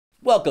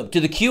Welcome to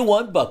the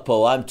Q1 Buck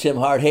Poll. I'm Tim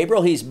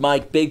Hart-Haverhill. He's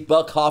Mike Big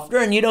Buck Hoffner.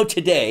 And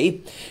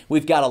today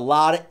we've got a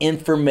lot of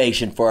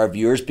information for our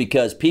viewers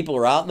because people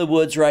are out in the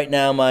woods right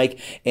now, Mike,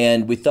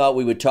 and we thought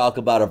we would talk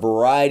about a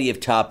variety of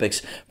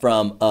topics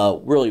from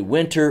really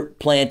winter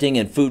planting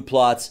and food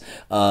plots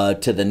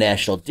to the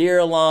National Deer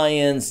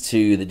Alliance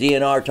to the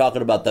DNR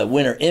talking about the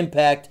winter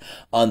impact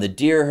on the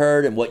deer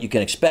herd and what you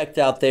can expect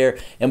out there.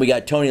 And we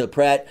got Tony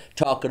LaPratte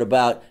talking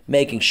about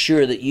making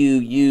sure that you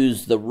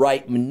use the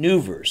right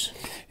maneuvers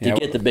to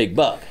get the big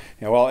buck.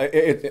 Yeah, well,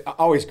 it's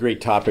always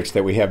great topics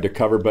that we have to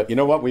cover, but you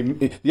know what?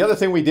 The other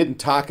thing we didn't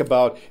talk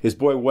about is,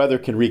 boy, weather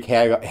can wreak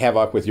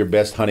havoc with your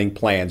best hunting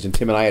plans. And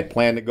Tim and I had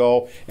planned to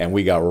go, and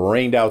we got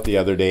rained out the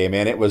other day.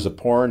 Man, it was a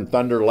pouring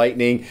thunder,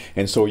 lightning,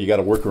 and so you got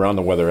to work around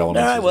the weather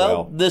elements as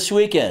well. This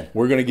weekend.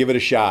 We're going to give it a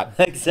shot.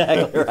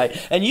 Exactly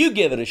right. And you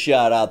give it a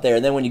shot out there,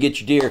 and then when you get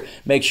your deer,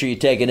 make sure you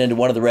take it into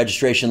one of the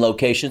registration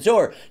locations,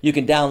 or you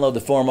can download the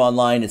form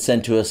online and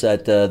send to us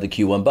at the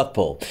Q1 Buck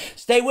Poll.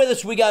 Stay with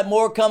us. We got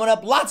more coming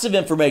up. Lots of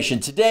information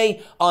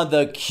today on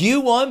the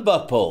Q1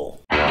 Buck Poll.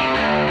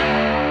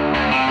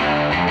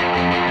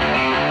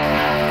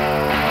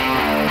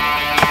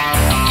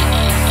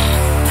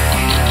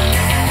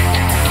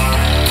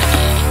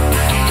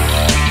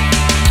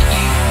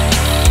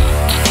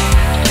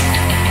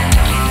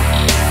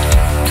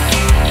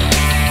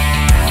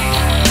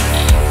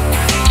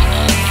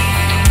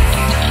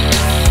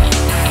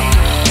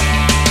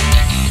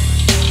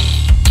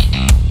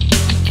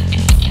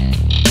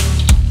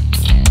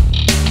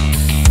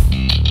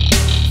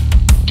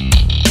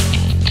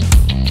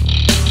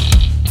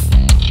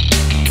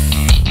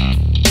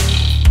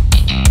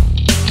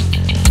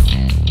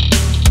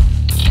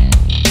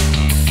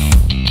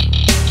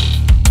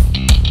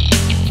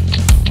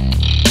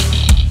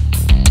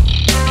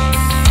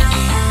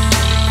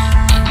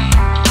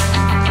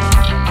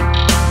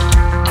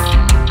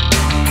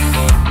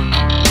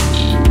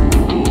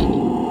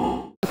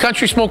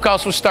 Country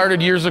Smokehouse was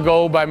started years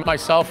ago by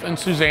myself and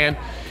Suzanne,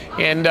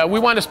 and we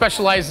want to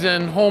specialize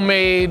in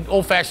homemade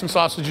old-fashioned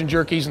sausage and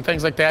jerkies and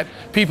things like that.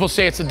 People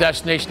say it's a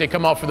destination. They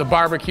come out for the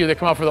barbecue, they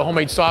come out for the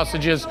homemade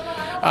sausages.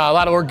 A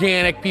lot of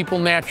organic people,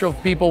 natural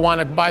people want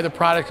to buy the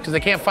product because they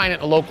can't find it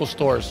in the local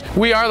stores.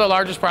 We are the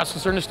largest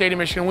processor in the state of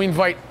Michigan. We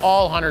invite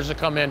all hunters to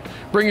come in,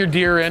 bring your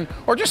deer in,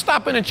 or just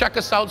stop in and check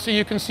us out so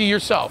you can see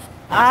yourself.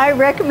 I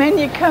recommend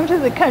you come to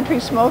the Country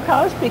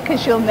Smokehouse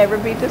because you'll never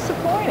be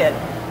disappointed.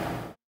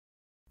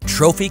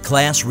 Trophy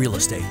Class Real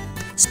Estate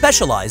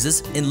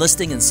specializes in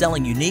listing and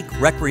selling unique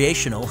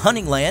recreational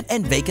hunting land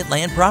and vacant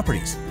land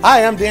properties.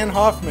 Hi, I'm Dan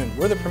Hoffman.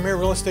 We're the premier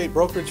real estate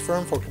brokerage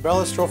firm for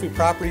Cabela's Trophy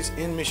Properties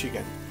in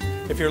Michigan.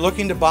 If you're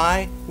looking to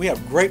buy, we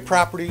have great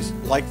properties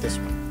like this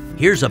one.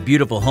 Here's a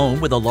beautiful home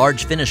with a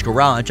large finished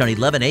garage on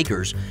 11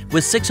 acres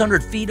with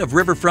 600 feet of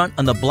riverfront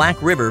on the Black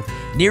River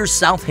near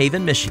South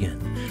Haven,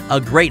 Michigan.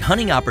 A great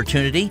hunting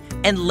opportunity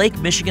and Lake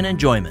Michigan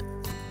enjoyment.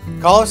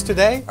 Call us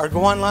today or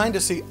go online to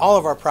see all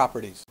of our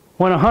properties.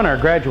 When a hunter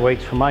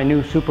graduates from my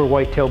new Super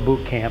Whitetail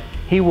Boot Camp,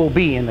 he will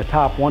be in the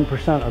top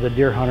 1% of the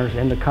deer hunters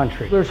in the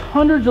country. There's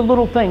hundreds of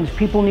little things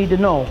people need to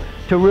know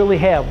to really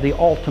have the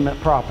ultimate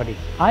property.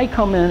 I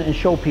come in and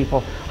show people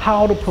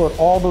how to put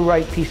all the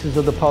right pieces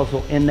of the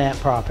puzzle in that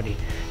property,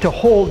 to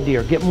hold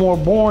deer, get more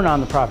born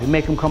on the property,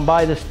 make them come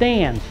by the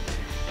stands,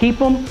 keep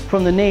them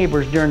from the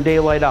neighbors during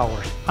daylight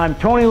hours. I'm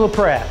Tony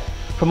LaPratte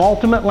from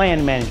Ultimate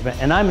Land Management,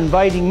 and I'm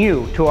inviting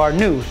you to our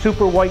new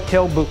Super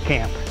Whitetail Boot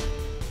Camp.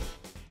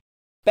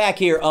 Back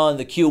here on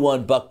the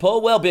Q1 Buck Poll.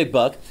 Well, Big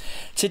Buck,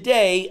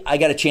 today I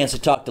got a chance to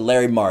talk to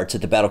Larry Martz at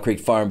the Battle Creek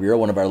Farm Bureau,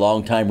 one of our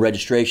longtime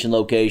registration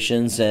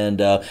locations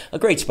and a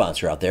great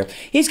sponsor out there.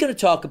 He's going to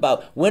talk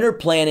about winter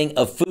planning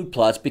of food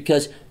plots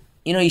because,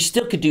 you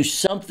still could do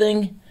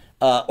something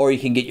or you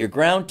can get your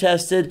ground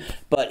tested,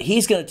 but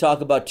he's going to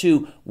talk about,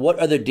 too, what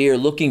are the deer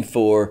looking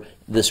for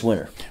this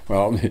winter?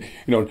 Well,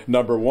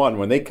 number one,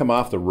 when they come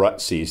off the rut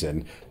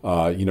season,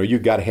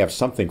 you've got to have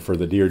something for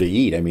the deer to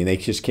eat. I mean, they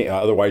just can't,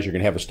 otherwise you're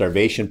going to have a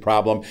starvation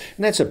problem.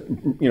 And that's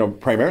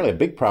primarily a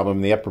big problem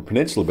in the Upper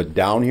Peninsula, but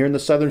down here in the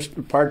southern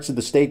parts of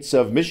the states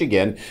of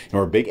Michigan,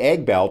 our big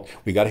ag belt,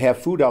 we got to have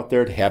food out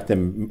there to have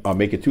them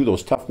make it through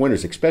those tough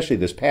winters, especially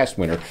this past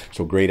winter.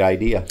 So great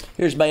idea.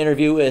 Here's my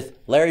interview with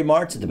Larry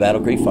Martz at the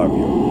Battle Creek Farm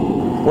Bureau.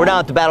 We're now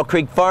at the Battle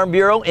Creek Farm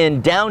Bureau in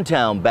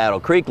downtown Battle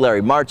Creek. Larry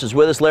Martz is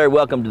with us. Larry,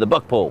 welcome to the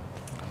Buck Poll.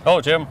 Hello,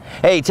 Jim.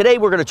 Hey, today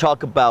we're going to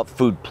talk about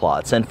food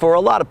plots. And for a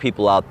lot of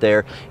people out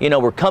there,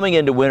 we're coming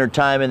into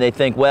wintertime and they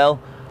think,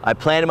 well, I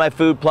planted my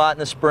food plot in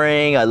the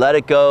spring, I let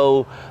it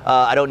go,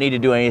 I don't need to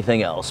do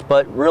anything else.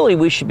 But really,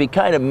 we should be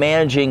kind of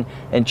managing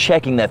and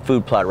checking that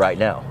food plot right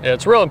now. Yeah,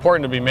 it's real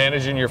important to be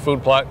managing your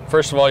food plot.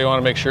 First of all, you want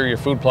to make sure your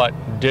food plot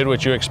did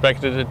what you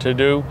expected it to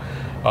do.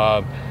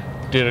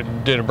 Did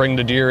it bring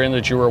the deer in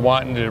that you were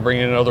wanting? Did it bring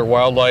in other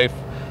wildlife?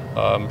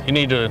 You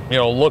need to,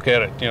 look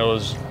at it.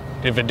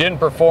 If it didn't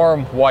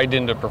perform, why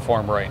didn't it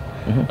perform right?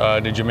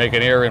 Mm-hmm. Did you make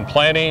an error in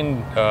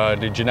planting?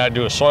 Did you not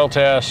do a soil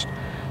test?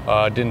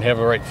 Didn't have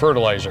the right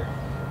fertilizer?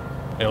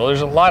 You know,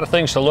 there's a lot of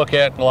things to look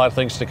at and a lot of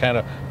things to kind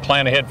of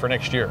plan ahead for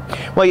next year.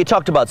 Well, you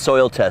talked about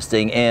soil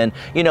testing, and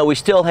you know we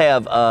still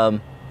have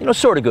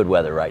sort of good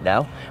weather right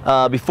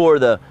now before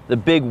the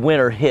big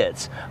winter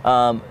hits.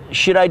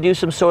 Should I do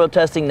some soil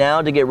testing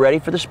now to get ready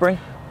for the spring?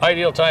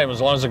 Ideal time,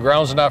 as long as the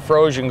ground's not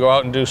froze, you can go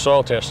out and do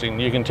soil testing.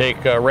 You can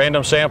take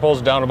random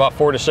samples down about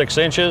 4 to 6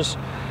 inches,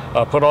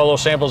 put all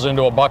those samples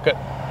into a bucket,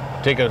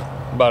 take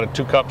about a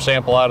 2-cup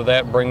sample out of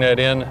that, bring that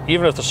in.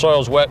 Even if the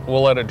soil's wet,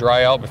 we'll let it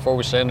dry out before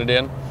we send it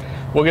in.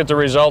 We'll get the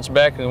results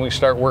back and we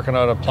start working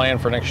on a plan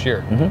for next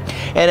year.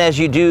 Mm-hmm. And as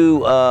you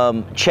do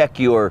check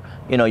your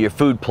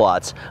food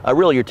plots,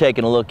 really you're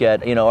taking a look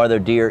at, are there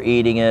deer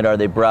eating it, are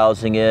they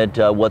browsing it,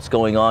 what's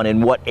going on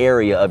in what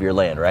area of your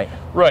land, right?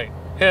 Right,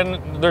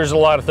 and there's a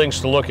lot of things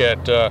to look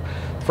at.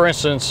 For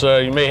instance,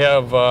 you may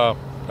have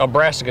a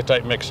brassica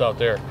type mix out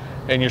there,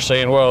 and you're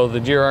saying, well, the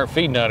deer aren't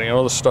feeding on it.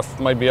 The stuff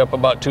might be up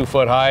about 2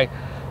 foot high.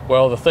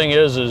 Well, the thing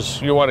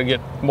is you want to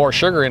get more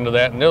sugar into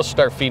that, and they'll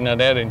start feeding on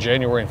that in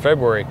January and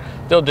February.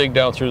 They'll dig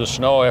down through the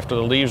snow after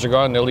the leaves are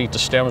gone, and they'll eat the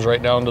stems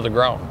right down to the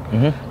ground.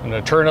 Mm-hmm. And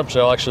the turnips,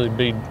 they'll actually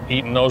be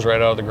eating those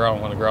right out of the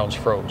ground when the ground's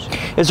froze.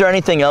 Is there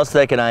anything else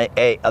that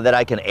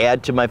I can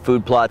add to my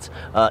food plots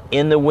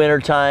in the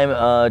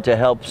wintertime to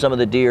help some of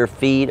the deer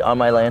feed on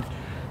my land?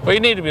 Well,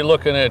 you need to be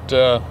looking at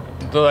the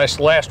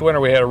last winter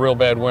we had a real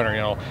bad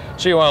winter,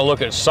 So you want to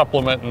look at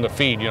supplementing the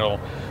feed,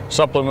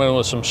 supplement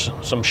with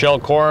some shell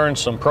corn,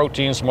 some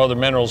protein, some other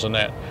minerals in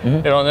that.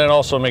 Mm-hmm. And then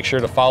also make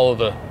sure to follow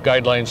the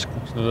guidelines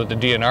that the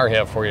DNR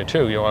have for you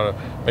too. You want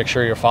to make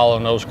sure you're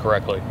following those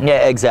correctly.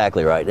 Yeah,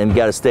 exactly right. And you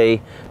got to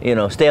stay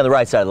on the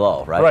right side of the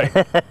law, right?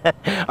 Right.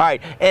 All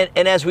right.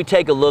 And as we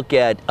take a look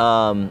at,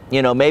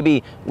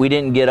 maybe we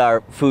didn't get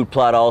our food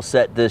plot all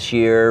set this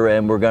year,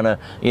 and we're gonna,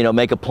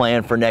 make a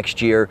plan for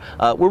next year.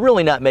 We're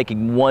really not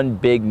making one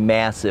big,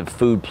 massive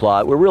food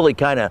plot. We're really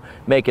kind of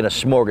making a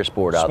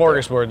smorgasbord out there.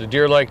 Smorgasbord. The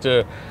deer like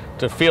to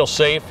feel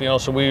safe,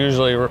 so we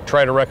usually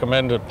try to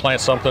recommend to plant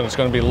something that's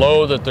going to be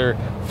low that they're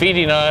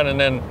feeding on, and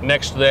then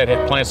next to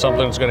that plant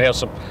something that's going to have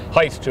some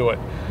height to it.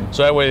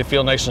 So that way they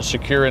feel nice and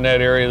secure in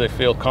that area, they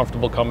feel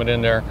comfortable coming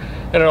in there.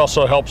 And it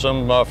also helps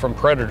them from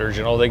predators,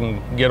 they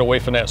can get away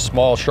from that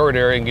small short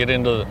area and get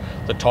into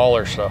the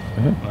taller stuff.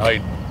 Mm-hmm.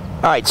 Height.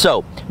 All right,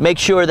 so make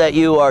sure that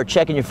you are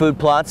checking your food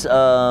plots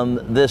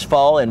this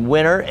fall and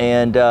winter,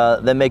 and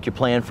then make your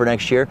plan for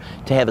next year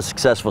to have a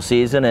successful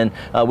season. And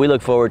we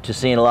look forward to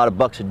seeing a lot of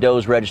bucks and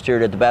does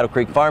registered at the Battle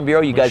Creek Farm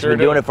Bureau. You guys have been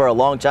doing it for a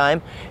long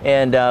time,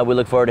 and we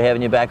look forward to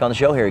having you back on the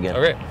show here again.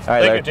 Okay. All right,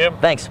 Thank Larry. you, Tim.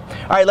 Thanks.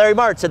 All right, Larry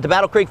Martz at the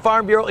Battle Creek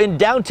Farm Bureau in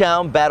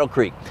downtown Battle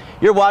Creek.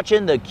 You're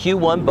watching the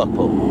Q1 Buck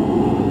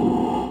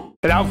Poll.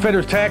 At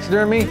Outfitters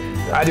Taxidermy,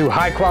 I do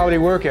high quality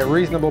work at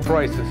reasonable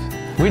prices.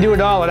 We do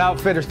it all at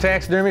Outfitters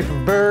Taxidermy,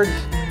 from birds,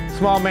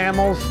 small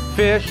mammals,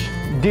 fish,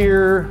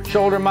 deer,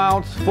 shoulder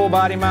mounts, full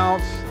body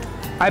mounts.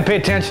 I pay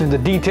attention to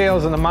the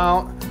details in the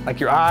mount, like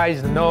your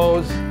eyes, the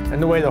nose,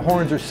 and the way the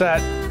horns are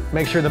set.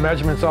 Make sure the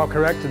measurement's all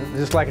correct,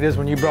 just like it is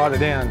when you brought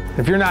it in.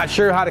 If you're not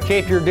sure how to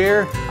cape your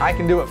deer, I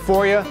can do it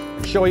for you,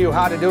 show you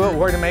how to do it,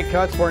 where to make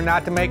cuts, where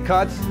not to make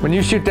cuts. When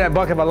you shoot that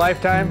buck of a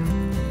lifetime,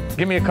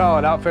 give me a call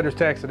at Outfitters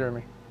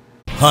Taxidermy.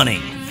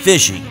 Hunting,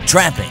 fishing,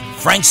 trapping,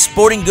 Frank's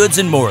Sporting Goods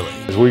in Morley.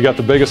 We got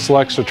the biggest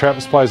selection of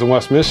trapping supplies in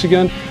West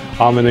Michigan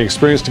and the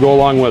experience to go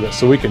along with it,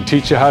 so we can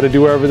teach you how to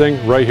do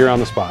everything right here on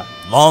the spot.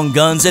 Long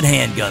guns and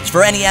handguns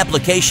for any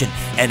application,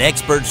 and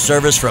expert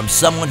service from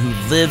someone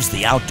who lives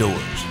the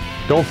outdoors.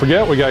 Don't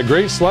forget, we got a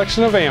great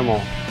selection of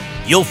ammo.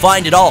 You'll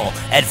find it all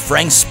at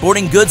Frank's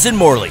Sporting Goods in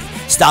Morley.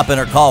 Stop in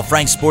or call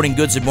Frank's Sporting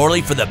Goods in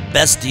Morley for the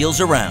best deals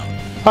around.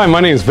 Hi, my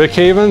name is Vic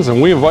Havens,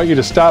 and we invite you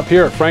to stop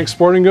here at Frank's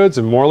Sporting Goods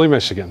in Morley,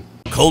 Michigan.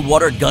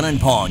 Coldwater Gun and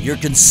Pawn, your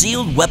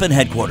concealed weapon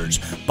headquarters.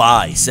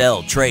 Buy,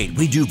 sell, trade.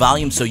 We do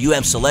volume so you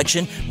have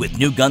selection with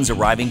new guns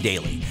arriving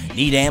daily.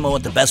 Need ammo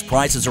at the best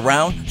prices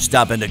around?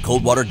 Stop into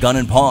Coldwater Gun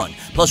and Pawn.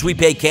 Plus, we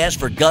pay cash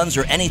for guns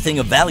or anything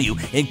of value,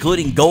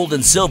 including gold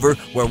and silver,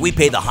 where we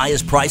pay the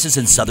highest prices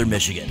in southern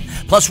Michigan.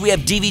 Plus, we have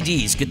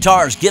DVDs,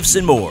 guitars, gifts,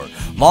 and more.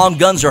 Long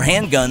guns or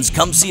handguns,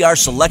 come see our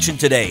selection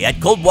today at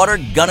Coldwater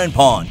Gun and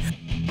Pawn.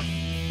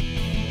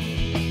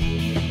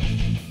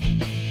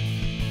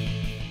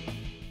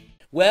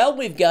 Well,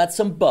 we've got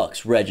some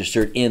bucks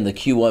registered in the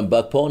Q1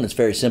 Buck Poll, and it's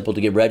very simple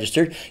to get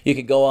registered. You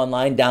can go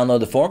online,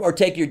 download the form, or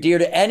take your deer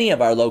to any of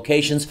our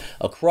locations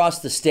across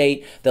the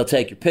state. They'll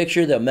take your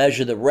picture, they'll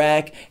measure the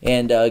rack,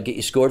 and get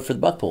you scored for the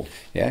Buck Poll.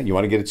 Yeah, you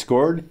want to get it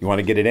scored, you want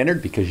to get it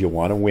entered because you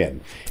want to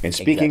win. And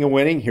speaking of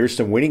winning, here's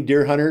some winning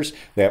deer hunters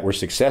that were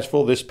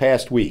successful this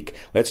past week.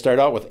 Let's start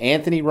out with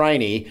Anthony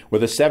Riney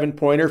with a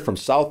 7-pointer from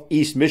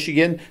Southeast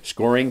Michigan,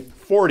 scoring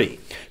 40.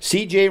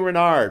 CJ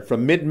Renard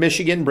from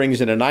Mid-Michigan brings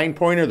in a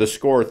 9-pointer, the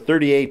score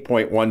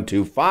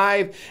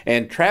 38.125.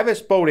 And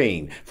Travis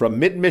Bodine from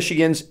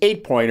Mid-Michigan's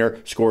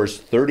 8-pointer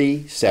scores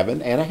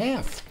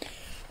 37.5.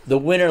 The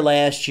winter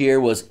last year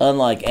was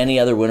unlike any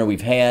other winter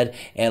we've had,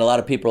 and a lot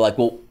of people are like,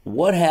 well,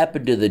 what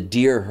happened to the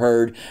deer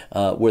herd?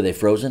 Were they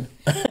frozen?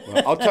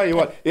 Well, I'll tell you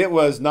what, it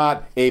was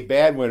not a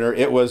bad winter,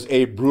 it was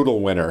a brutal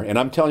winter. And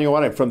I'm telling you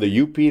what, I'm from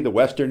the UP, the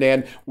Western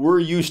End, we're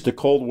used to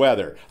cold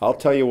weather. I'll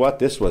tell you what,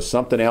 this was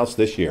something else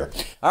this year.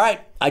 All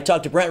right, I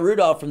talked to Brent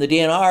Rudolph from the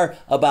DNR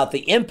about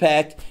the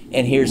impact,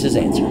 and here's his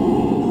answer.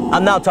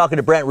 I'm now talking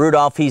to Brent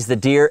Rudolph. He's the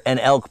Deer and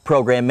Elk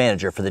Program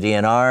Manager for the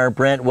DNR.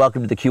 Brent,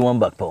 welcome to the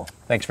Q1 Buck Poll.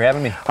 Thanks for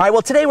having me. All right,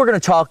 well, today we're going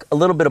to talk a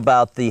little bit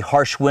about the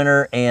harsh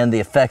winter and the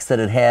effects that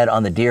it had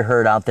on the deer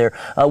herd out there.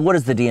 What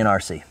does the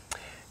DNR see?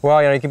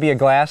 Well, you could be a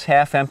glass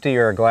half empty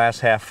or a glass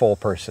half full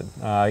person.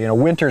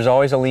 Winter's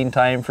always a lean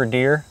time for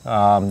deer.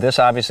 This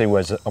obviously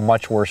was a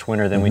much worse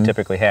winter than we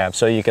typically have.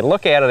 So you could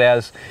look at it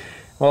as,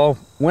 well,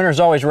 winter's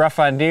always rough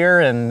on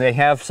deer, and they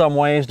have some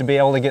ways to be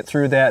able to get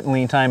through that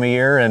lean time of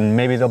year, and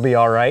maybe they'll be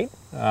all right.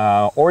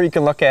 Or you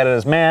can look at it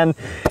as, man,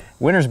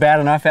 winter's bad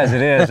enough as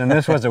it is, and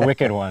this was a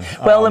wicked one.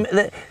 Well,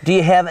 do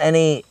you have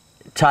any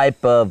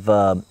type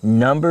of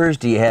numbers?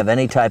 Do you have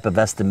any type of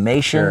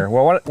estimation? Sure.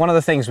 Well, one of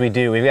the things we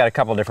do, we've got a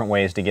couple different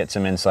ways to get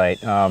some insight.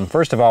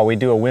 First of all, we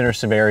do a winter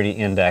severity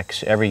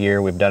index every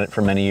year. We've done it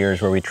for many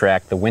years, where we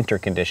track the winter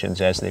conditions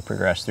as they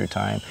progress through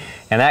time.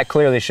 And that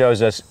clearly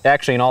shows us,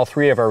 actually in all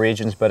three of our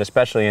regions, but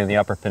especially in the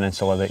Upper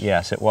Peninsula, that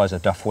yes, it was a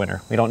tough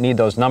winter. We don't need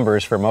those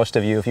numbers for most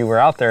of you, if you were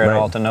out there at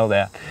all, to know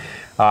that.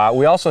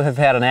 We also have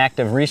had an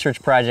active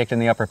research project in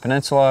the Upper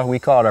Peninsula. We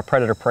call it our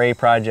Predator-Prey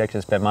project.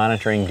 It's been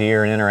monitoring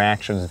deer and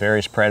interactions with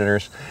various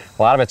predators.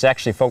 A lot of it's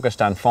actually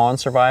focused on fawn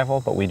survival,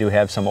 but we do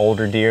have some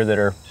older deer that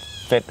are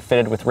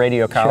fitted with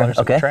radio collars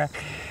that we track.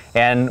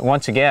 And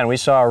once again, we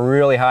saw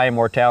really high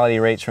mortality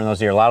rates from those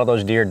deer. A lot of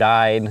those deer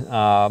died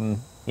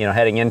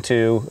heading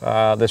into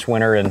this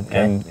winter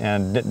and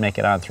didn't make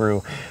it on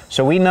through.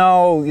 So we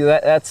know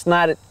that's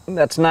not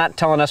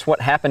telling us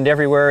what happened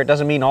everywhere. It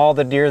doesn't mean all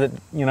the deer that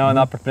in the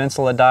Upper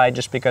Peninsula died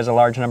just because a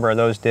large number of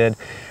those did.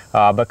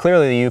 But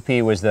clearly the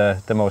UP was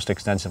the most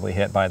extensively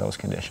hit by those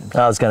conditions.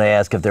 I was going to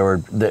ask if there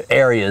were the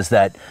areas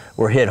that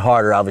were hit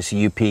harder,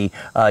 obviously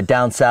UP.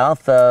 Down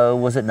south,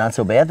 was it not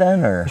so bad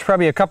then? Or? There's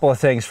probably a couple of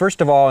things. First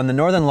of all, in the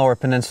northern lower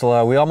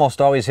peninsula, we almost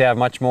always have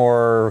much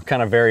more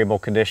kind of variable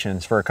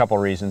conditions for a couple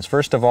of reasons.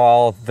 First of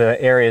all, the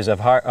areas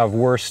of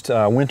worst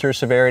winter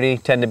severity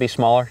tend to be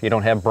smaller. You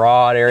don't have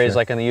broad areas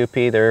like in the UP.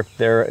 They're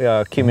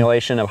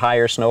accumulation of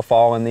higher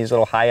snowfall in these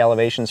little high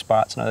elevation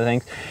spots and other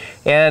things.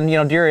 And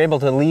deer are able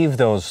to leave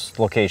those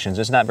locations.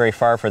 It's not very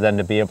far for them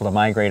to be able to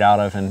migrate out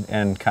of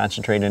and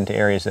concentrate into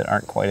areas that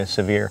aren't quite as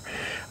severe.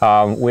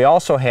 We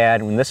also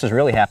had, and this has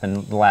really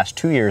happened the last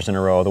 2 years in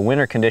a row, the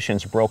winter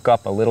conditions broke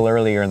up a little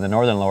earlier in the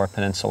northern lower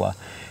peninsula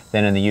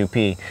than in the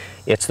UP.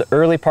 It's the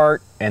early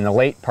part and the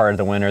late part of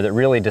the winter that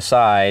really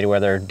decide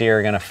whether deer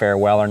are going to fare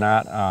well or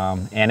not.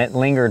 And it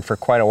lingered for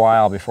quite a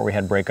while before we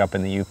had breakup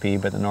in the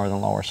UP, but the northern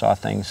lower saw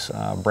things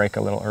break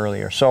a little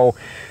earlier. So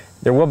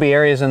there will be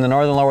areas in the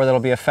northern lower that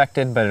will be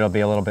affected, but it'll be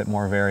a little bit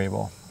more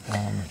variable.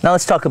 Now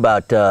let's talk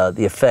about the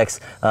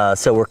effects.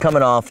 So we're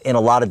coming off in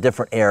a lot of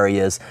different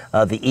areas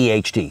the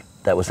EHD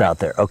that was out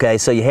there. Okay,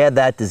 so you had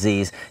that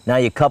disease. Now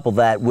you couple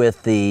that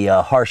with the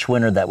harsh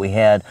winter that we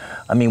had.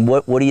 I mean,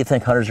 what do you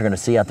think hunters are going to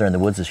see out there in the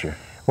woods this year?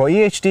 Well,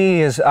 EHD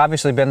has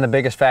obviously been the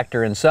biggest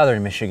factor in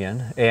southern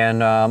Michigan,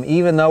 and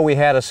even though we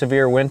had a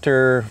severe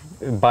winter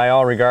by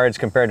all regards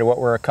compared to what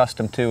we're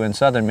accustomed to in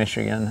southern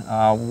Michigan,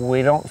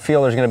 we don't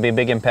feel there's going to be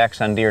big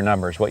impacts on deer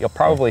numbers. What you'll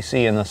probably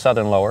see in the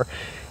southern lower,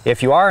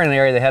 if you are in an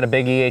area that had a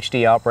big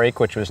EHD outbreak,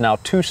 which was now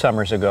 2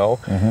 summers ago,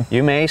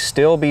 you may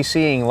still be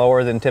seeing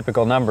lower than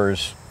typical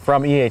numbers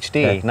from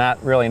EHD,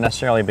 not really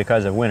necessarily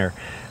because of winter.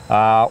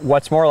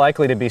 What's more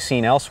likely to be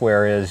seen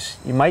elsewhere is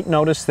you might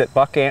notice that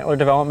buck antler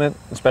development,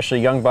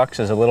 especially young bucks,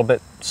 is a little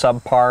bit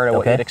subpar to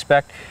what you'd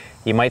expect.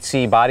 You might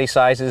see body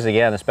sizes,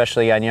 again,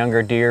 especially on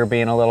younger deer,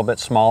 being a little bit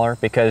smaller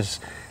because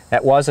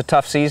that was a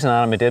tough season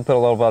on them. It did put a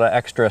little bit of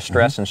extra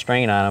stress and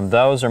strain on them.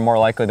 Those are more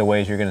likely the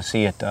ways you're going to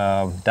see it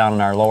down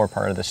in our lower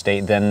part of the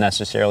state than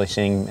necessarily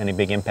seeing any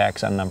big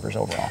impacts on numbers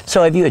overall.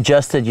 So have you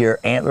adjusted your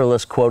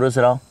antlerless quotas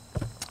at all?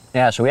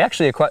 Yeah, so we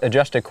actually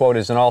adjusted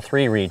quotas in all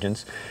 3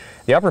 regions.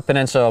 The Upper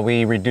Peninsula,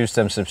 we reduced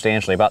them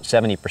substantially, about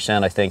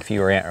 70%, I think,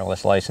 fewer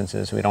antlerless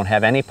licenses. We don't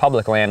have any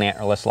public land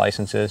antlerless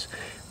licenses.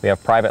 We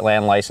have private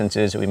land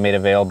licenses that we made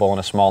available in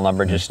a small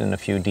number, just in a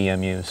few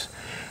DMUs.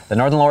 The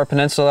northern lower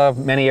peninsula,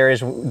 many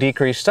areas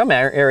decreased. Some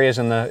areas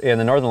in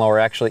the northern lower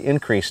actually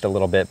increased a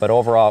little bit, but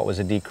overall it was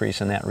a decrease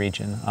in that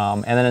region.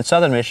 And then in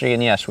southern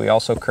Michigan, yes, we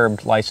also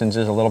curbed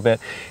licenses a little bit.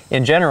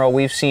 In general,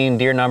 we've seen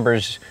deer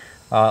numbers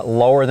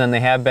lower than they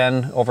have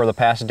been over the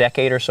past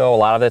decade or so. A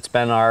lot of it's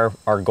been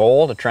our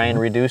goal to try and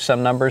reduce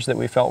some numbers that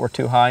we felt were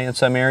too high in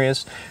some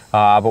areas.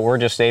 But we're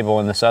just able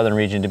in the southern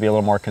region to be a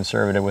little more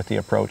conservative with the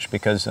approach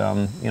because,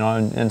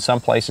 in some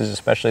places,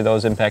 especially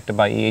those impacted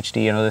by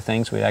EHD and other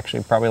things, we'd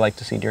actually probably like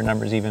to see deer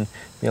numbers even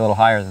be a little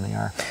higher than they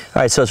are.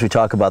 All right, so as we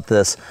talk about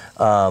this,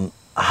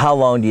 how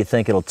long do you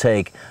think it'll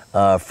take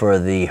for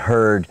the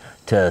herd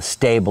to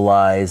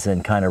stabilize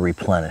and kind of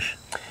replenish?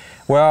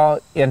 Well,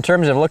 in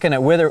terms of looking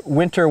at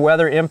winter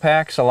weather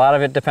impacts, a lot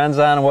of it depends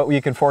on what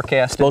you can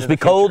forecast. It's supposed to be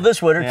cold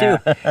this winter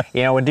too.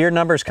 You know, when deer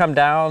numbers come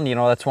down, you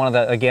know, that's one of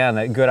the, again,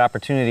 the good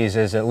opportunities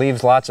is it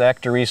leaves lots of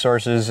extra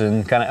resources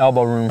and kind of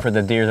elbow room for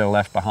the deer that are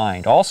left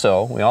behind.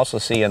 Also, we also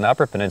see in the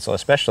Upper Peninsula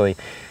especially,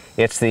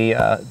 it's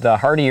the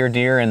hardier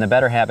deer in the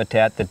better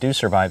habitat that do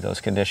survive those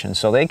conditions.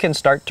 So they can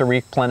start to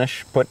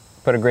replenish, put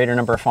a greater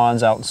number of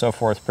fawns out and so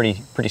forth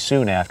pretty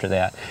soon after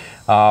that.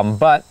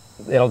 But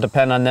it'll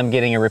depend on them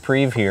getting a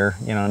reprieve here,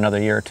 you know,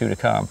 another year or two to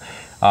come.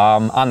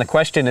 On the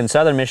question in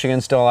southern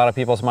Michigan, still a lot of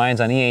people's minds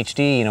on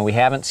EHD, you know, we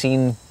haven't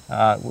seen,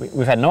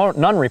 we've had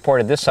none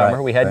reported this summer.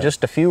 Right, we had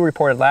just a few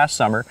reported last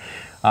summer,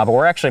 but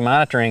we're actually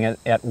monitoring it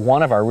at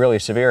one of our really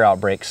severe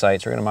outbreak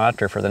sites. We're going to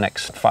monitor for the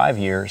next 5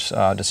 years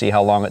to see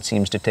how long it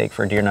seems to take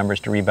for deer numbers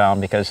to rebound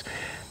because,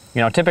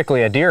 you know,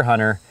 typically a deer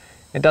hunter,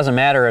 it doesn't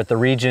matter at the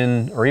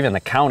region or even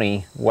the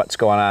county what's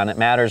going on. It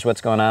matters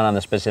what's going on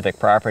the specific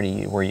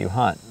property where you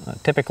hunt.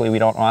 Typically, we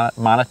don't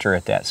monitor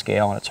at that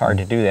scale, and it's hard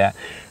to do that.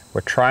 We're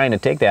trying to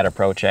take that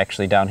approach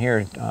actually down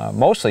here,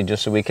 mostly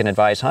just so we can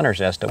advise hunters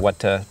as to what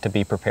to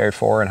be prepared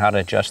for and how to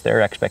adjust their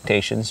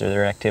expectations or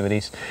their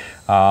activities,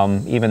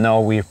 even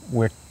though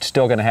we're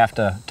still going to have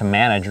to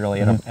manage really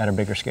at a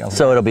bigger scale.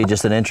 So it'll be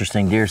just an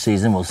interesting deer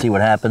season. We'll see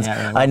what happens.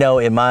 Yeah, really. I know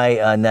in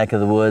my neck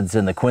of the woods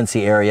in the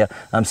Quincy area,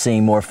 I'm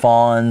seeing more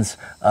fawns.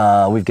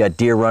 We've got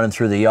deer running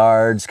through the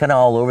yards, kind of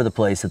all over the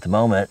place at the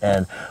moment,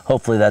 and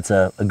hopefully that's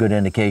a good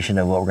indication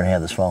of what we're going to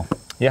have this fall.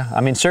 Yeah,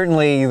 I mean,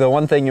 certainly the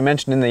one thing you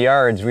mentioned in the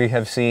yards we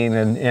have seen,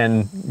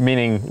 in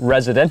meaning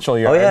residential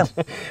yards,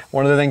 oh, yeah.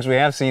 One of the things we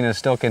have seen is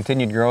still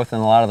continued growth in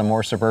a lot of the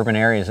more suburban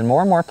areas. And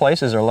more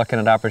places are looking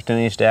at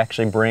opportunities to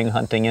actually bring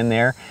hunting in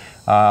there.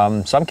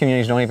 Some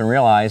communities don't even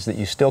realize that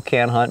you still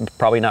can hunt,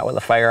 probably not with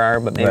a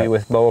firearm, but maybe right.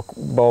 with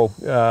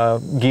bow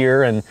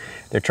gear, and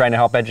they're trying to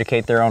help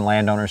educate their own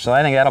landowners. So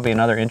I think that'll be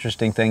another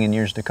interesting thing in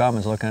years to come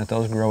is looking at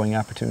those growing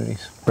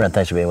opportunities. Brent,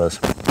 thanks for being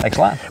with us. Thanks a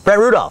lot. Brent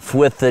Rudolph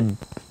with the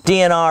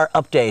DNR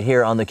update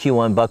here on the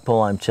Q1 Buck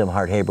Poll. I'm Tim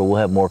Hart-Haber. We'll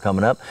have more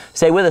coming up.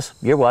 Stay with us.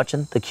 You're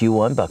watching the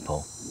Q1 Buck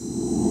Poll.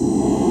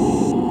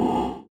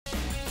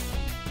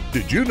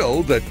 Did you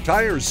know that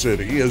Tire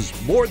City is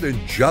more than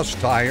just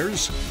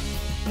tires?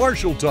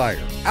 Marshall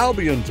Tire,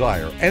 Albion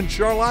Tire, and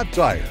Charlotte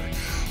Tire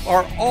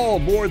are all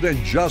more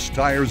than just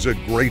tires at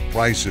great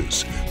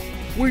prices.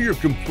 We're your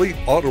complete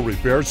auto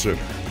repair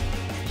center.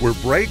 We're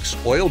brakes,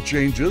 oil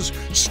changes,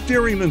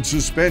 steering and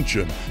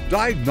suspension,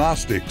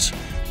 diagnostics.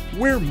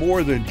 We're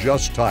more than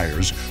just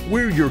tires.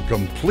 We're your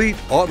complete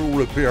auto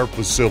repair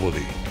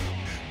facility.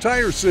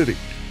 Tire City,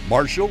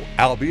 Marshall,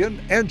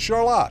 Albion, and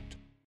Charlotte.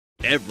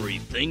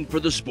 Everything for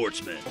the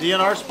sportsman.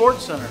 DNR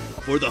Sports Center.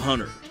 For the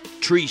hunter,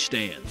 tree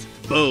stands,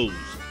 bows,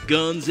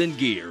 guns, and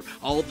gear,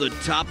 all the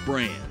top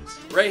brands.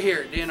 Right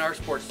here at DNR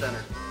Sports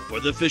Center. For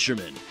the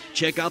fisherman,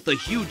 check out the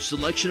huge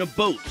selection of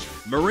boats,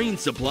 marine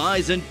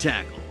supplies, and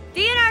tackle.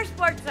 DNR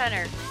Sports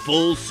Center.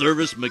 Full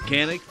service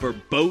mechanic for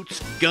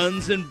boats,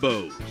 guns, and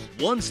bows.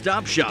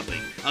 One-stop shopping,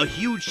 a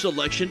huge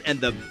selection, and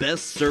the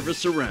best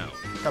service around.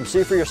 Come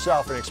see for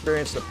yourself and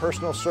experience the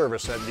personal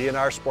service at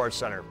DNR Sports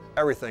Center.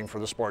 Everything for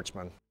the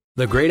sportsman.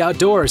 The great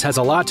outdoors has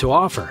a lot to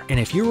offer, and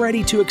if you're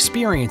ready to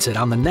experience it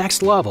on the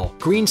next level,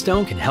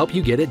 Greenstone can help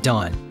you get it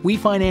done. We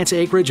finance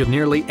acreage of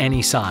nearly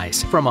any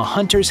size, from a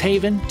hunter's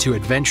haven to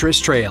adventurous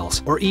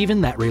trails, or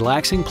even that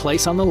relaxing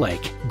place on the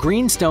lake.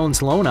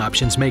 Greenstone's loan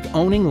options make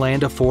owning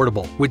land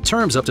affordable, with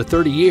terms up to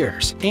 30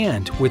 years.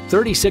 And with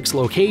 36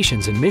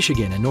 locations in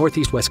Michigan and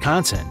Northeast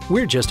Wisconsin,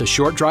 we're just a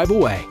short drive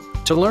away.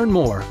 To learn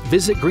more,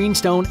 visit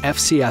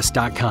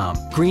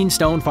greenstonefcs.com.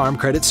 Greenstone Farm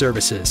Credit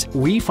Services.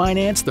 We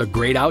finance the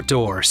great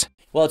outdoors.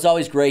 Well, it's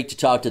always great to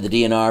talk to the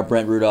DNR,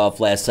 Brent Rudolph,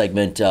 last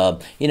segment.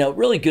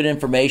 Really good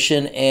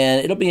information,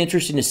 and it'll be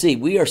interesting to see.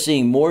 We are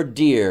seeing more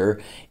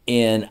deer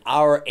in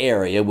our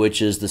area,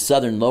 which is the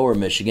southern lower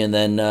Michigan,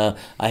 than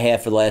I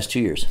have for the last 2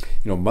 years.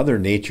 You know, Mother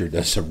Nature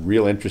does some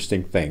real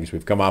interesting things.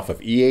 We've come off of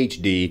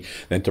EHD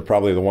into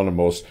probably one of the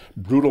most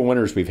brutal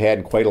winters we've had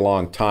in quite a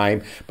long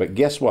time. But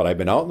guess what? I've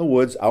been out in the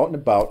woods, out and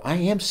about. I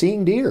am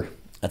seeing deer.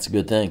 That's a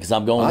good thing, because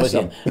I'm going with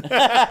you.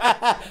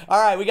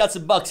 All right, we got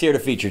some bucks here to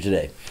feature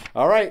today.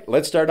 All right,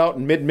 let's start out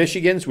in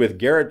mid-Michigans with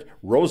Garrett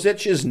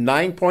Rosich's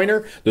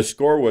 9-pointer. The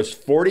score was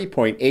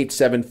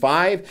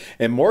 40.875.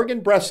 And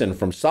Morgan Bresson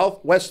from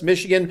Southwest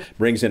Michigan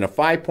brings in a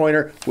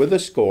 5-pointer with a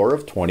score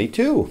of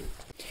 22.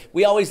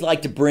 We always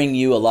like to bring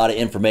you a lot of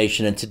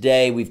information, and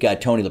today we've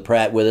got Tony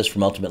LaPratte with us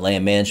from Ultimate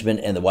Land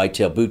Management and the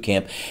Whitetail Boot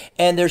Camp.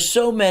 And there's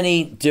so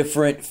many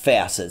different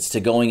facets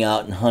to going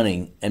out and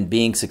hunting and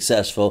being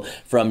successful,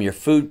 from your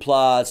food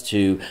plots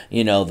to,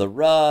 the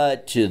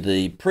rut, to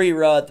the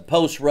pre-rut, the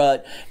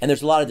post-rut, and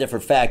there's a lot of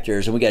different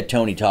factors, and we got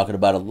Tony talking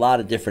about a lot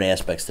of different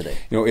aspects today.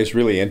 It's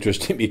really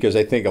interesting because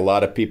I think a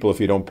lot of people,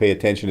 if you don't pay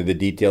attention to the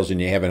details and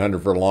you haven't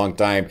hunted for a long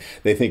time,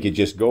 they think you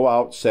just go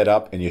out, set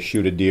up, and you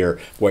shoot a deer.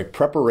 Boy,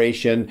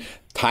 preparation,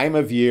 time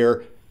of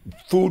year,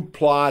 food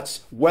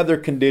plots, weather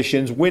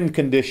conditions, wind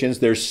conditions.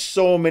 There's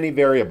so many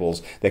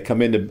variables that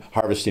come into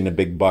harvesting a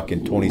big buck,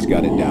 and Tony's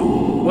got it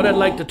down. What I'd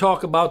like to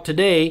talk about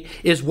today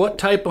is what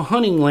type of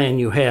hunting land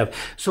you have.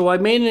 So I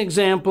made an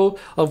example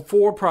of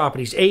 4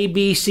 properties, A,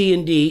 B, C,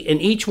 and D,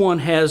 and each one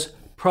has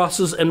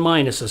pluses and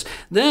minuses.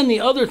 Then the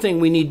other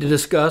thing we need to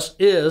discuss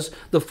is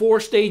the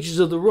 4 stages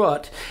of the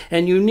rut,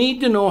 and you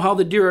need to know how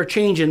the deer are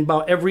changing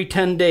about every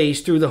 10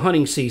 days through the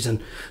hunting season,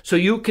 so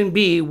you can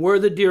be where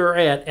the deer are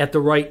at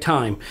the right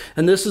time.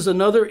 And this is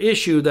another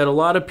issue that a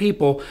lot of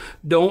people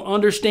don't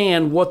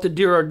understand what the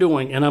deer are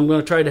doing, and I'm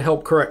going to try to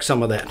help correct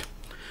some of that.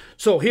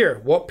 So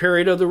here, what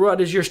period of the rut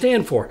is your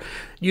stand for?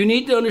 You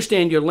need to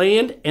understand your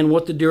land and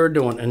what the deer are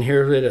doing, and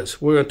here it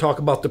is. We're going to talk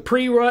about the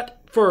pre-rut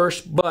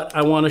first, but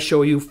I want to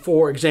show you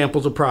 4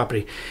 examples of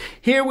property.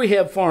 Here we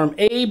have farm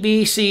A,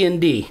 B, C, and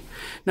D.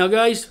 Now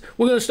guys,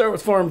 we're going to start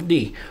with farm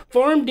D.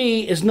 Farm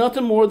D is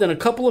nothing more than a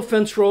couple of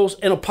fence rows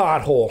and a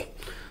pothole,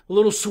 a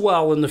little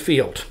swell in the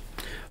field.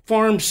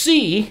 Farm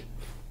C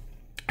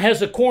has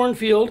a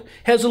cornfield,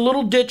 has a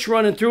little ditch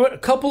running through it, a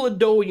couple of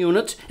doe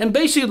units, and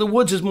basically the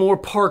woods is more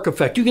park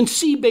effect. You can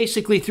see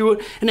basically through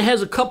it, and it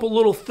has a couple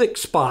little thick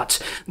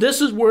spots. This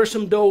is where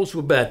some does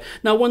were bed.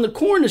 Now when the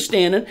corn is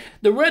standing,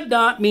 the red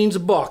dot means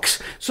bucks.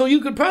 So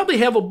you could probably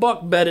have a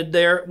buck bedded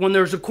there when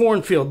there's a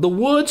cornfield. The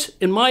woods,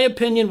 in my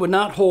opinion, would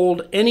not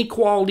hold any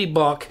quality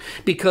buck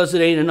because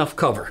it ain't enough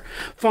cover.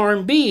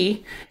 Farm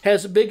B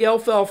has a big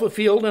alfalfa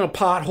field and a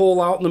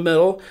pothole out in the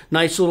middle,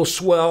 nice little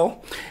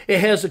swell.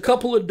 It has a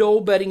couple of doe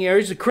bedding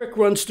areas. The creek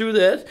runs through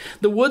that.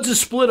 The woods is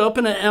split up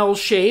in an L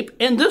shape,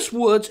 and this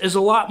woods is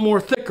a lot more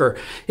thicker.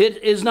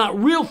 It is not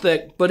real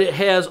thick, but it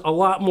has a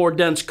lot more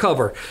dense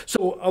cover.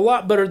 So a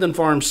lot better than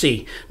Farm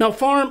C. Now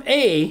Farm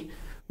A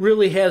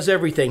really has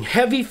everything.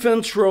 Heavy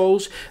fence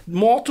rows,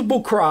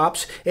 multiple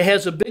crops. It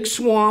has a big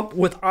swamp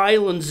with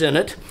islands in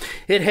it.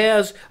 It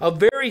has a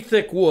very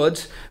thick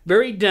woods,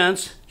 very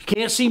dense. You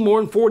can't see more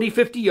than 40,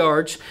 50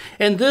 yards.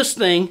 And this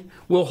thing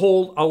will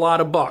hold a lot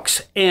of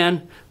bucks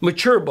and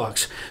mature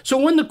bucks. So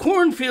when the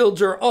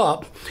cornfields are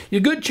up,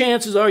 your good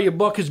chances are your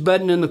buck is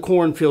bedding in the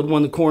cornfield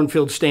when the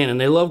cornfield's standing.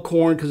 They love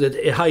corn because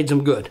it hides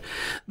them good.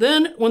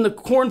 Then when the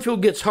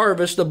cornfield gets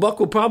harvested, the buck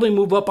will probably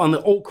move up on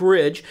the oak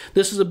ridge.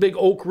 This is a big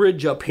oak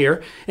ridge up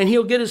here, and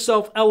he'll get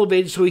himself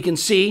elevated so he can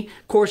see.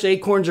 Of course,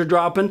 acorns are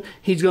dropping.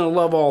 He's going to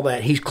love all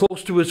that. He's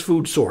close to his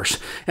food source.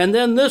 And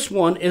then this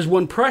one is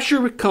when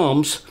pressure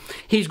comes,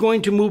 he's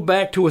going to move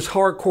back to his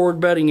hardcore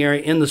bedding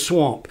area in the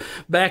swamp,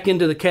 back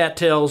into the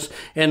cattails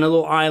and the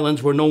little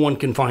islands where no one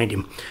can find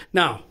him.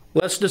 Now,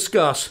 let's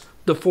discuss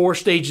the 4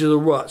 stages of the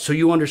rut so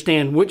you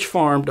understand which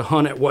farm to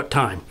hunt at what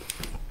time.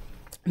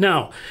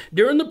 Now,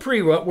 during the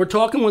pre-rut, we're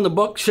talking when the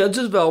buck sheds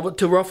his velvet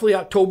to roughly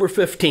October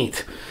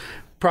 15th,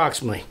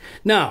 approximately.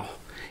 Now,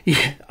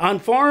 on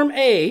Farm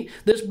A,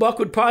 this buck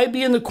would probably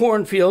be in the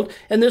cornfield,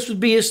 and this would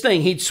be his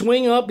thing. He'd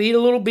swing up, eat a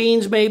little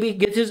beans maybe,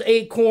 get his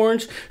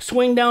acorns,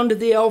 swing down to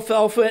the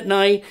alfalfa at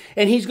night,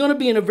 and he's going to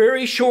be in a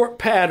very short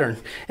pattern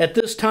at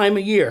this time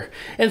of year.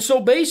 And so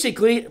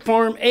basically,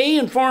 Farm A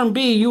and Farm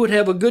B, you would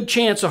have a good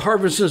chance of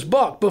harvesting this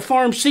buck. But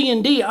Farm C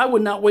and D, I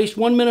would not waste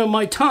 1 minute of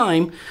my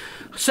time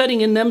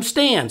setting in them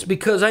stands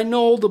because I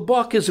know the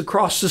buck is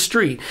across the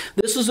street.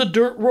 This is a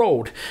dirt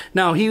road.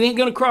 Now, he ain't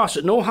going to cross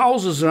it. No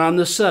houses are on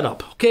this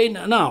setup. Okay,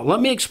 now, let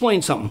me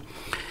explain something.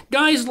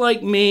 Guys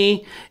like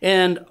me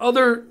and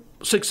other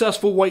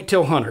successful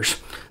whitetail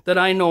hunters that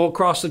I know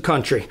across the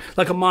country,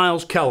 like a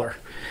Miles Keller,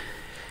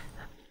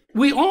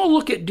 we all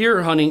look at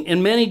deer hunting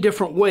in many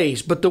different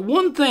ways, but the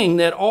one thing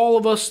that all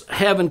of us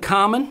have in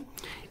common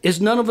is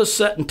none of us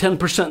set in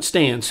 10%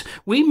 stands.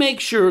 We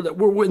make sure that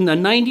we're within the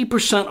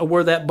 90% of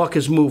where that buck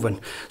is moving.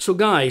 So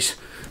guys,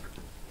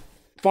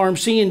 Farm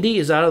C and D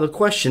is out of the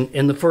question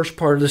in the first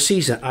part of the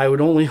season. I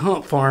would only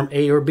hunt Farm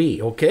A or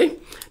B, okay?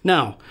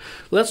 Now,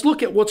 let's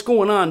look at what's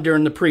going on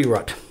during the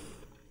pre-rut.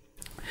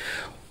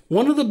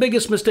 One of the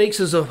biggest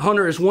mistakes as a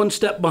hunter is one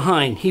step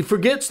behind. He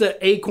forgets that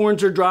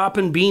acorns are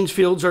dropping, beans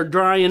fields are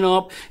drying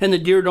up, and the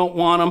deer don't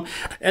want them.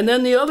 And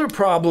then the other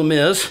problem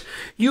is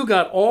you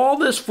got all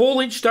this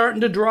foliage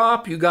starting to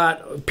drop. You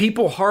got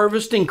people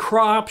harvesting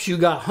crops. You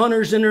got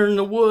hunters entering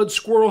the woods,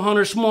 squirrel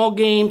hunters, small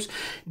games.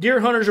 Deer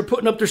hunters are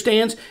putting up their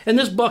stands, and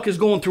this buck is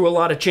going through a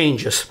lot of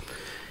changes.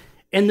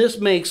 And this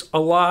makes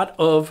a lot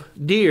of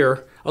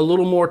deer a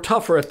little more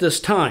tougher at this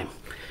time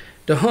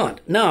to hunt.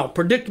 Now,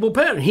 predictable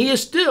pattern. He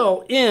is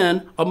still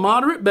in a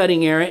moderate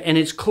bedding area and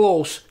it's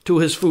close to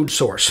his food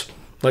source.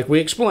 Like we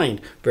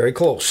explained, very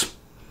close.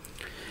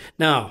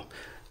 Now,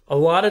 a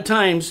lot of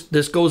times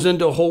this goes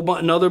into a whole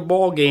another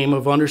ball game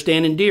of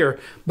understanding deer,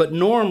 but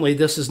normally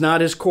this is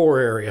not his core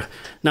area.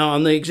 Now,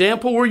 on the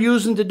example we're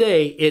using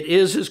today, it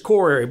is his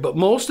core area, but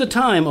most of the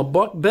time a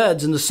buck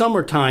beds in the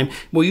summertime,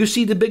 where you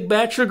see the big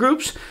bachelor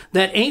groups,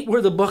 that ain't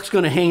where the buck's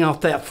going to hang out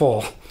that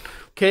fall.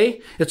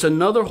 Okay, it's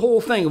another whole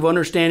thing of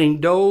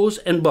understanding does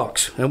and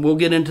bucks, and we'll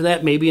get into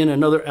that maybe in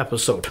another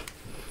episode.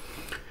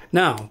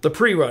 Now, the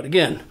pre-rut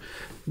again.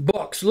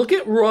 Bucks, look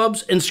at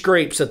rubs and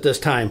scrapes at this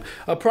time.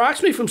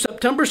 Approximately from September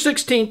September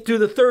 16th through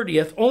the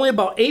 30th, only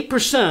about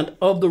 8%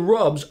 of the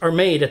rubs are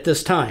made at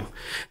this time.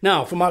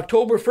 Now, from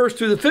October 1st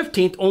through the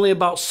 15th, only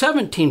about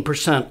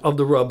 17% of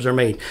the rubs are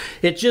made.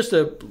 It's just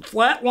a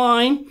flat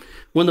line.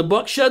 When the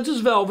buck sheds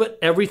his velvet,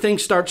 everything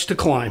starts to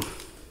climb.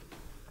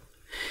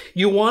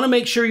 You want to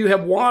make sure you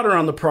have water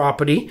on the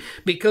property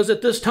because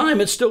at this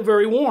time it's still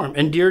very warm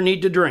and deer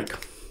need to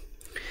drink.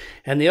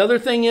 And the other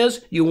thing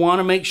is you want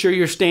to make sure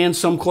you're staying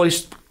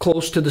someplace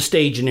close to the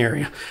staging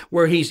area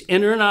where he's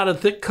in and out of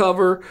thick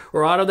cover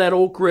or out of that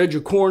oak ridge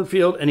or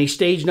cornfield, and he's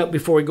staging up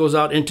before he goes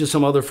out into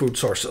some other food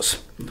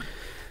sources.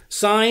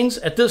 Signs,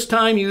 at this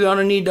time you're going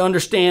to need to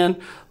understand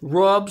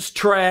rubs,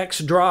 tracks,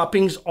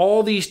 droppings,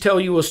 all these tell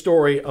you a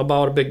story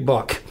about a big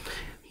buck.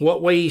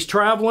 What way he's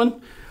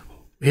traveling,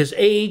 his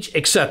age,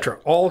 etc.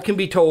 All can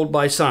be told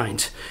by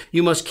signs.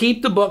 You must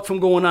keep the buck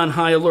from going on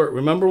high alert.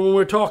 Remember when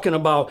we're talking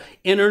about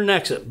enter and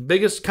exit,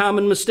 biggest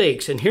common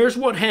mistakes. And here's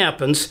what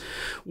happens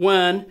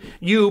when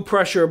you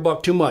pressure a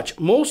buck too much.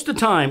 Most of the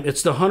time,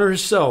 it's the hunter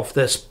himself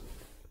that's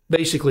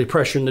basically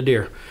pressuring the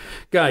deer.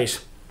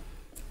 Guys,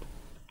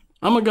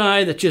 I'm a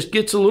guy that just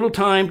gets a little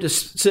time to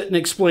sit and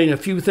explain a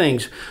few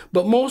things.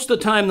 But most of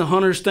the time, the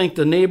hunters think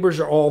the neighbors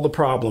are all the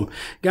problem.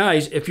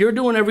 Guys, if you're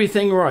doing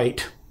everything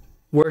right,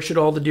 where should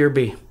all the deer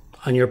be?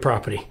 On your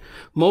property.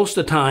 Most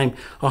of the time,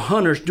 a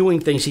hunter's doing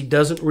things he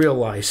doesn't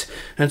realize.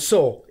 And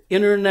so,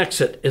 enter and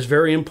exit is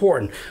very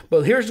important.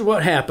 But here's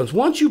what happens.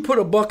 Once you put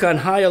a buck on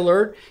high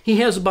alert,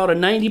 he has about a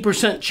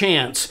 90%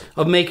 chance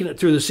of making it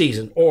through the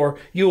season. Or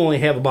you only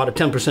have about a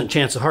 10%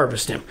 chance of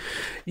harvesting him.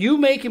 You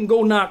make him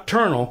go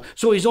nocturnal,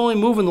 so he's only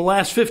moving the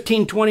last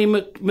 15, 20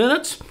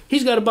 minutes,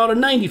 he's got about a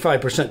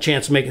 95%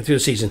 chance of making it through the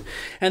season.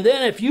 And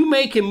then if you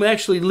make him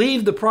actually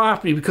leave the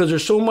property because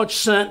there's so much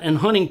scent and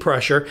hunting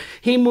pressure,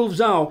 he moves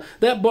out,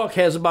 that buck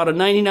has about a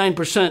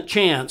 99%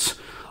 chance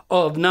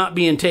of not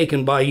being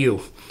taken by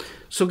you.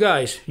 So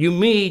guys, you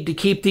need to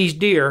keep these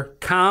deer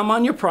calm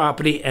on your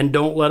property and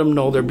don't let them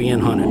know they're being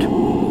hunted.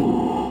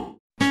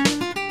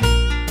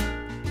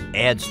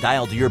 Add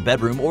style to your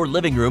bedroom or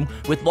living room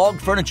with log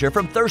furniture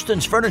from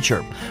Thurston's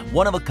Furniture.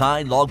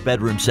 One-of-a-kind log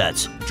bedroom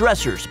sets,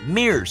 dressers,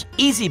 mirrors,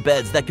 easy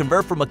beds that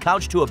convert from a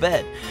couch to a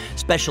bed.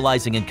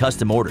 Specializing in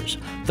custom orders,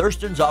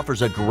 Thurston's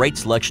offers a great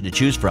selection to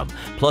choose from.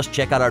 Plus,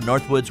 check out our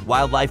Northwoods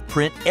Wildlife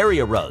Print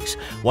area rugs.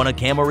 Want a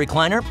camel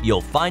recliner? You'll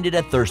find it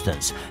at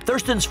Thurston's.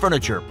 Thurston's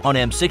Furniture on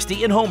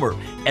M60 in Homer.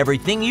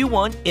 Everything you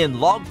want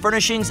in log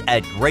furnishings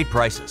at great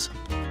prices.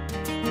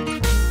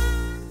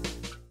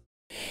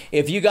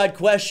 If you got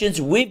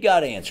questions, we've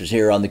got answers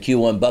here on the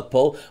Q1 Buck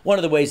Poll. One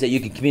of the ways that you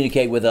can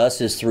communicate with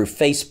us is through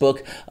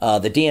Facebook.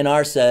 The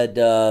DNR said,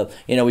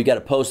 we got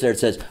a post there that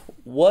says,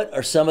 what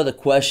are some of the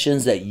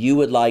questions that you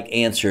would like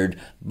answered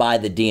by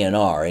the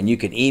DNR? And you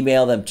can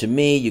email them to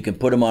me. You can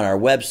put them on our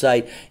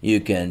website.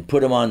 You can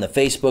put them on the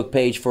Facebook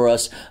page for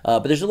us.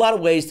 But there's a lot of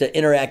ways to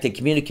interact and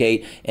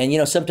communicate.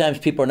 And, sometimes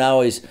people are not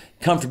always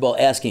comfortable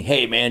asking,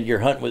 hey, man, you're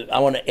hunting with, I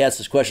want to ask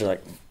this question.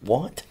 Like,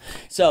 what?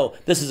 So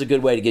this is a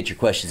good way to get your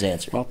questions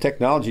answered. Well,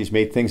 technology's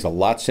made things a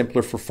lot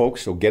simpler for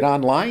folks, so get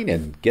online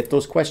and get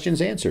those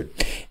questions answered.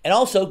 And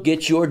also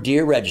get your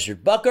deer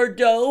registered. Buck or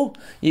doe,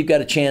 you've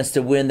got a chance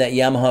to win that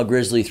Yamaha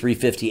Grizzly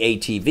 350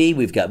 ATV.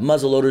 We've got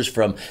muzzleloaders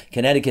from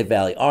Connecticut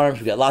Valley Arms.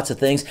 We've got lots of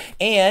things.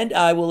 And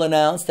I will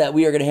announce that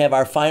we are going to have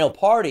our final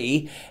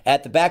party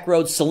at the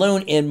Backroad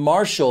Saloon in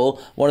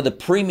Marshall, one of the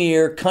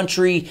premier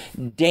country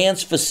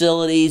dance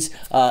facilities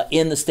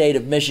in the state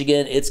of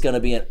Michigan. It's going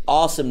to be an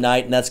awesome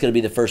night, and that's going to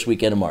be the first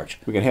weekend of March.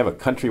 We're going to have a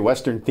country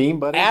western theme,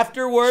 buddy?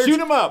 Afterwards, shoot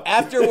 'em up.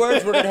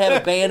 Afterwards, we're going to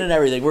have a band and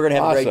everything. We're going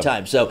to have a great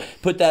time. So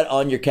put that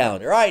on your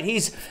calendar. All right,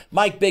 he's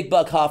Mike Big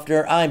Buck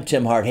Hoffner. I'm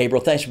Tim Hart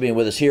Haberl. Thanks for being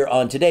with us here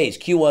on today's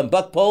Q1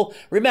 Buck Poll.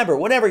 Remember,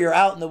 whenever you're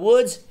out in the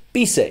woods,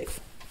 be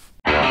safe.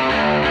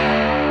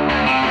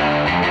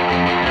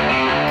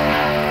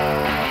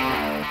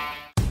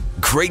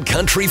 Great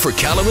country for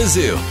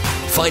Kalamazoo.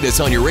 Find us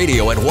on your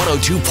radio at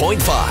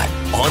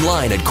 102.5,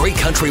 online at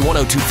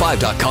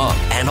greatcountry1025.com,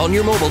 and on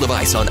your mobile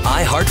device on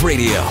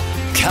iHeartRadio.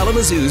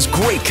 Kalamazoo's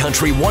Great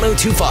Country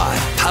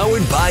 1025,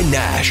 powered by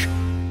Nash.